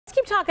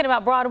talking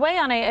about Broadway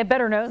on a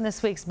better note in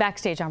this week's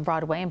Backstage on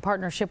Broadway in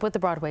partnership with the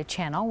Broadway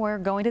Channel. We're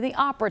going to the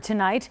opera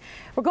tonight.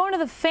 We're going to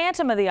the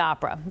Phantom of the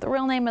Opera. The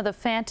real name of the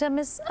Phantom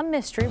is a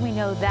mystery. We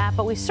know that,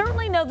 but we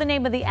certainly know the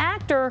name of the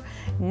actor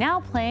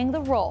now playing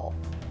the role.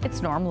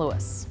 It's Norm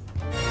Lewis.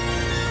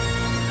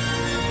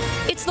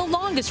 It's the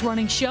longest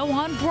running show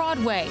on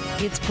Broadway.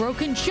 It's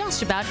broken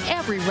just about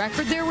every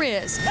record there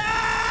is.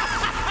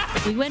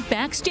 We went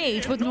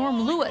backstage with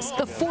Norm Lewis,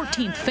 the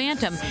 14th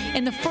Phantom,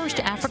 and the first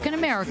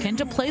African-American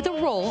to play the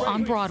role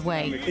on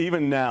Broadway.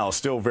 Even now,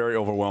 still very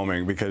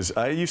overwhelming, because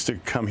I used to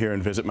come here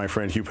and visit my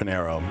friend Hugh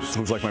Pinero,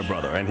 who's like my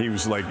brother, and he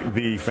was like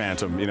the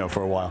Phantom,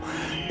 for a while.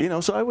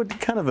 So I would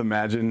kind of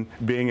imagine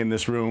being in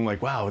this room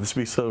like, wow, this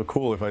would be so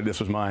cool if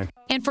this was mine.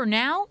 And for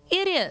now,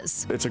 it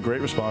is. It's a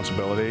great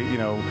responsibility.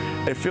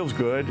 It feels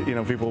good.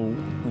 People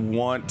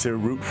want to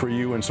root for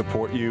you and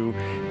support you,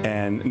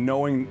 and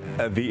knowing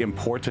the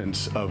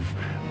importance of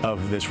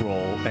this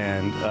role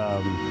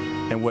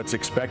and what's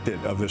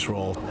expected of this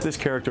role. This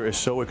character is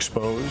so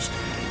exposed,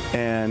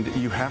 and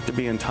you have to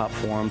be in top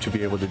form to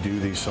be able to do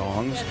these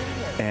songs.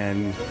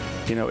 And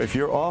if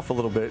you're off a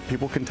little bit,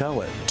 people can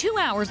tell it. 2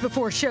 hours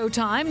before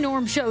showtime,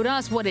 Norm showed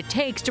us what it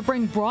takes to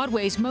bring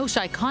Broadway's most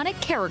iconic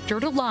character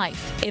to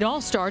life. It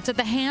all starts at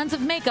the hands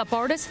of makeup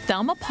artist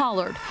Thelma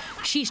Pollard.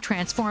 She's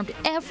transformed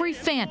every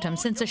Phantom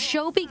since the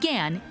show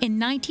began in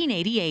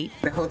 1988.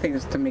 The whole thing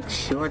is to make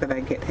sure that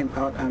I get him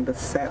out on the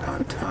set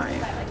on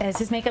time. Is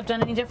his makeup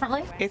done any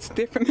differently? It's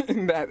different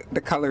in that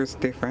the color is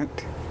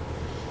different.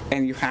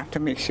 And you have to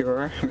make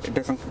sure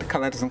the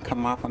color doesn't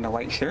come off on the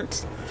white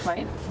shirts.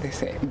 Right. They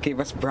say,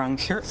 give us brown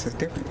shirts, it's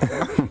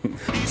different.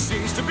 He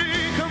seems to be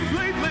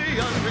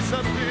completely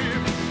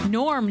unreceptive.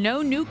 Norm,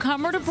 no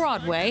newcomer to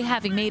Broadway,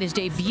 having made his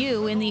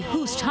debut in the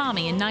Who's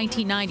Tommy in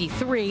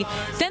 1993,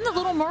 then The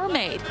Little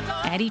Mermaid,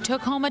 and he took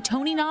home a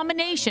Tony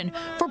nomination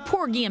for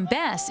Porgy and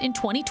Bess in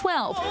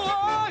 2012. Oh,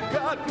 I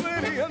got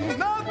plenty of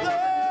nothing.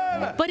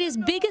 But his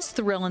biggest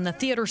thrill in the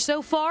theater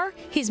so far,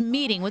 his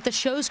meeting with the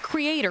show's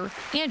creator,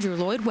 Andrew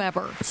Lloyd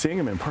Webber. Seeing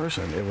him in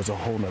person, it was a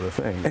whole nother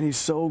thing. And he's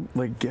so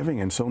giving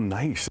and so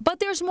nice. But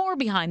there's more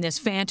behind this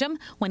Phantom.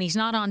 When he's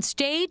not on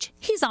stage,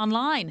 he's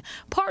online.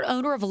 Part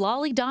owner of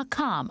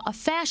Lolly.com, a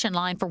fashion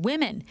line for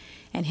women.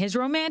 And his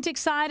romantic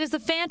side as the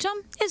Phantom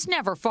is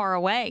never far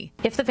away.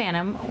 If the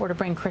Phantom were to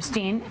bring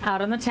Christine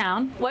out on the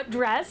town, what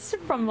dress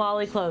from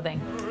Lolly Clothing?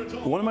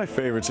 One of my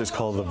favorites is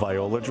called the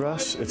Viola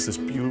dress. It's this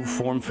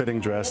beautiful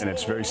form-fitting dress, and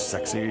it's very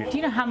sexy. Do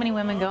you know how many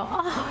women go,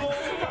 oh,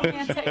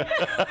 it's romantic?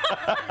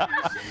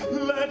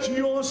 Let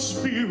your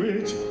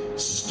spirit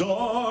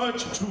start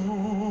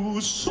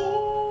to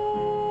soar.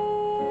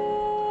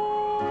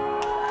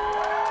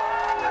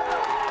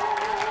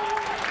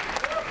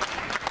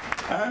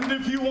 And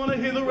if you want to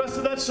hear the rest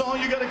of that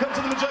song, you got to come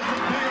to the Majestic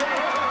Theater.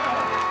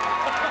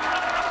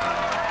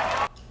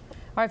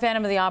 Our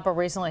Phantom of the Opera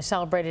recently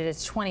celebrated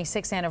its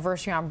 26th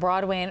anniversary on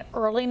Broadway, and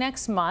early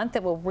next month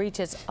it will reach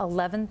its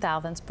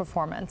 11,000th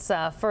performance,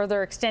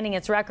 further extending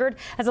its record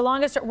as the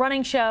longest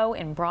running show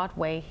in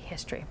Broadway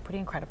history. Pretty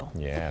incredible.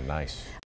 Yeah, nice.